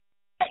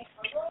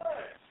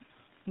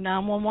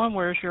911,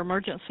 where's your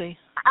emergency?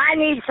 I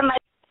need somebody.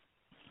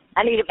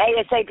 I need an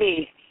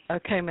ASAP.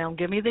 Okay, ma'am,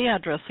 give me the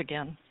address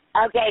again.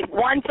 Okay,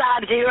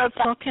 1505.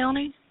 Nassau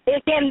County?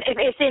 It's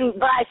in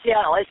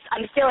Bryceville.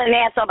 I'm still in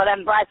Nassau, but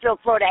I'm Bryceville,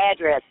 Florida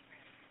address.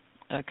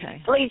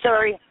 Okay. Please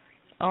hurry.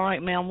 All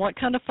right, ma'am, what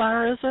kind of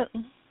fire is it?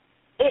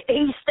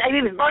 He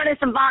was burning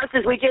some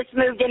boxes. We just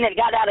moved in and it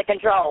got out of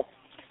control.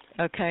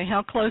 Okay,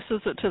 how close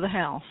is it to the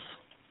house?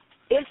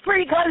 It's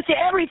pretty close to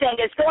everything.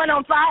 It's going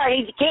on fire.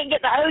 He can't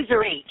get the hose to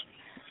reach.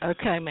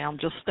 Okay, ma'am,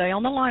 just stay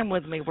on the line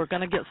with me. We're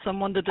going to get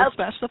someone to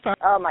dispatch the fire.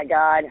 Oh, my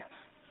God.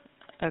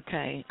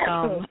 Okay.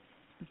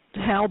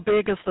 How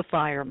big is the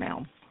fire,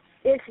 ma'am?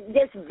 It's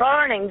just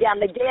burning down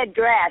the dead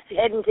grass,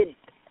 heading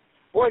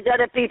towards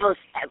other people's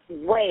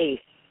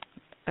way.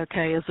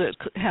 Okay,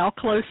 how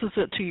close is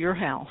it to your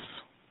house?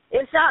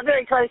 It's not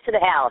very close to the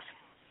house.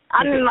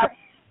 I'm in my...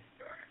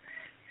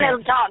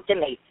 They'll talk to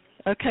me.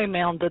 Okay,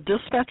 ma'am, the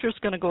dispatcher's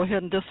going to go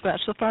ahead and dispatch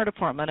the fire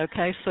department,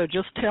 okay? So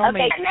just tell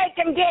me... Okay, make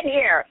them get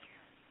here.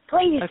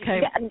 Please,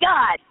 okay.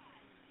 God.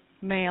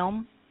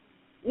 Ma'am?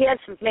 Yes,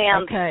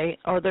 ma'am. Okay,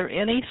 are there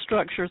any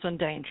structures in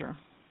danger?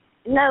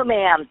 No,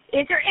 ma'am.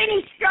 Is there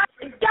any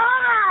structure?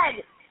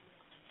 God!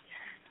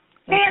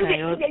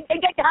 Ma'am,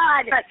 get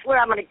God. I swear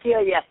I'm going to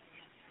kill you.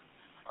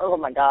 Oh,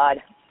 my God.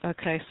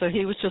 Okay, so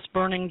he was just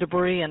burning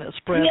debris and it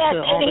spread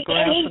to all the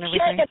grass and everything? Yes, and he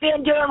shouldn't have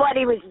been doing what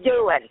he was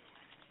doing.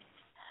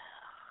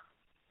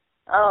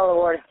 Oh,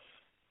 Lord.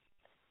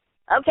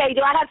 Okay,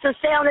 do I have to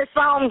stay on this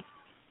phone?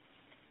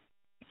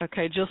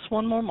 Okay, just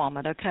one more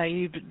moment, okay?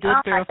 You did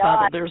Oh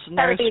verify that there's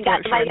no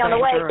structure in on the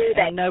way, danger do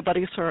they? and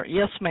nobody's hurt.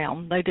 Yes,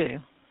 ma'am, they do.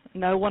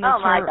 No one is hurt.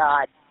 Oh, my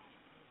God.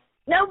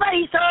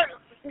 Nobody's hurt.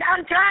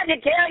 I'm trying to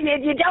tell you,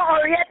 if you don't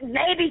hurry up,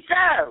 maybe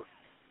so.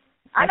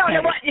 I don't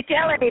know what to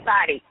tell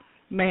anybody.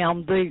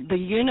 Ma'am, the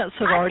units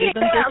have already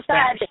been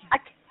dispatched.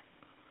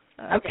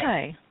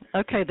 Okay,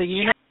 the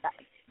unit...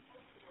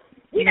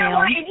 You know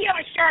what? If you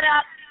don't shut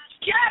up,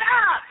 shut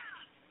up!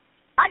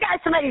 I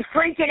got somebody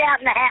freaking out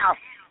in the house.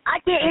 I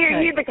can't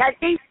hear you because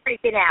he's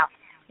freaking out.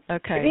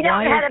 Okay. If you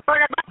don't know how to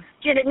burn a box,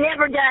 you should have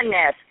never done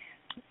this.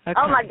 Okay.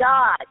 Oh, my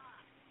God.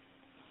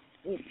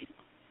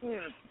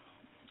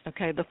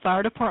 Okay, the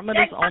fire department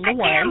is on the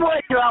way. Damn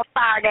woods are on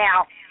fire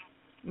now.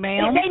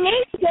 Ma'am? They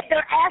need to get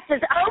their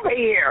asses over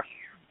here.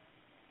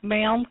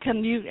 Ma'am,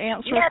 can you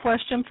answer a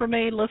question for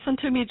me? Listen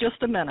to me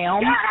just a minute. Ma'am?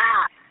 Shut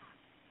up!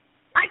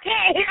 I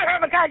can't hear her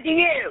because of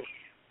you.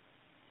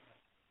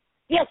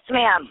 Yes,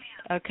 ma'am.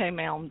 Okay,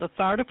 ma'am. The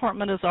fire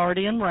department is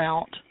already en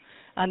route.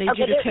 I need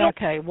you to tell.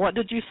 Okay, what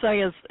did you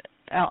say is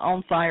out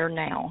on fire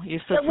now? You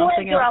said the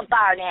something woods else. are on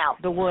fire now.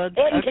 The woods.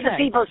 Into the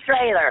people's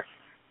trailer.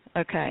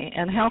 Okay,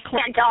 and how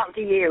close? I can't talk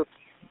to you.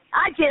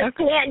 I just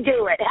can't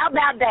do it. How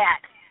about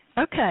that?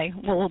 Okay,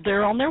 well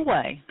they're on their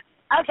way.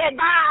 Okay,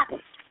 bye.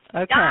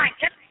 Okay. Bye.